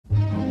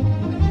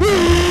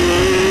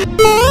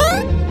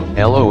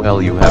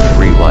LOL, you have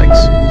 3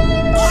 likes.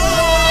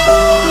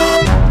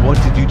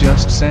 What did you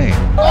just say?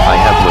 I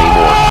have way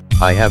more.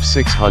 I have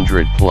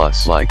 600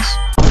 plus likes.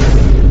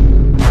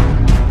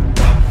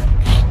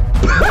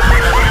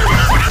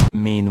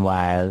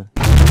 Meanwhile.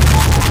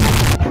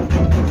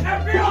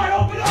 FBI,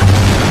 open up!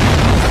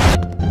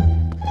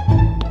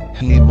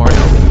 Hey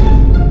Mario,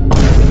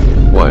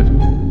 What?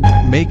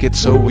 make it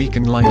so we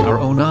can light our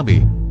own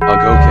obby. Ugh,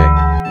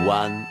 okay.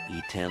 One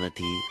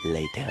eternity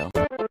later.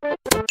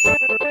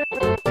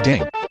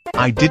 Dang,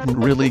 I didn't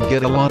really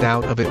get a lot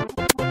out of it.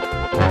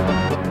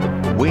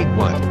 Wait,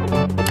 what?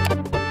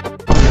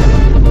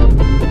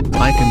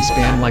 I can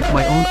spam like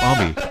my own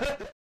obby.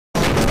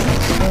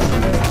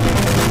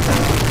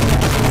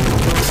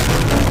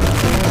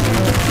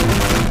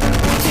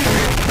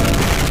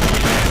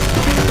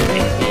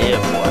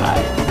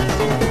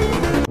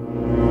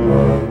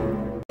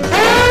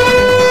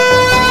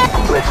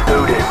 Let's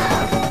do this.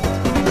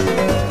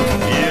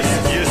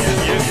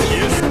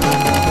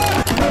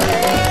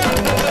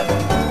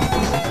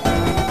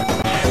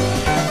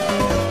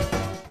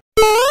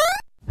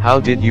 How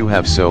did you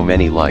have so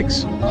many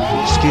likes?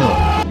 Skill.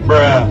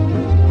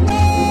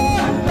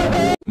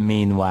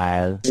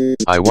 Meanwhile.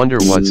 I wonder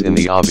what's in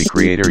the Obby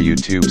Creator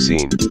YouTube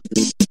scene.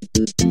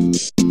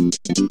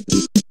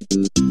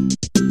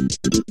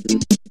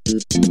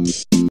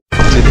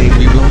 Today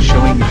we will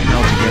showing you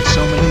how to get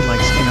so many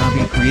likes in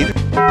Obby Creator.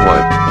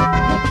 What?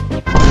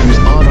 Use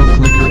auto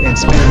clicker and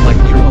spam like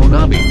your own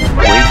obby.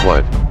 Wait,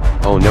 what?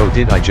 Oh no,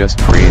 did I just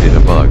created a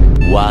bug?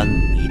 One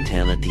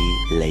eternity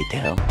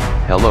later.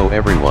 Hello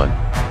everyone.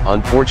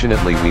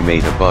 Unfortunately we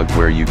made a bug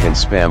where you can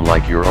spam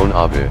like your own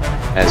obby.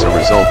 As a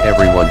result,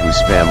 everyone who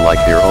spam like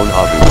their own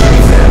obby will be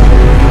banned.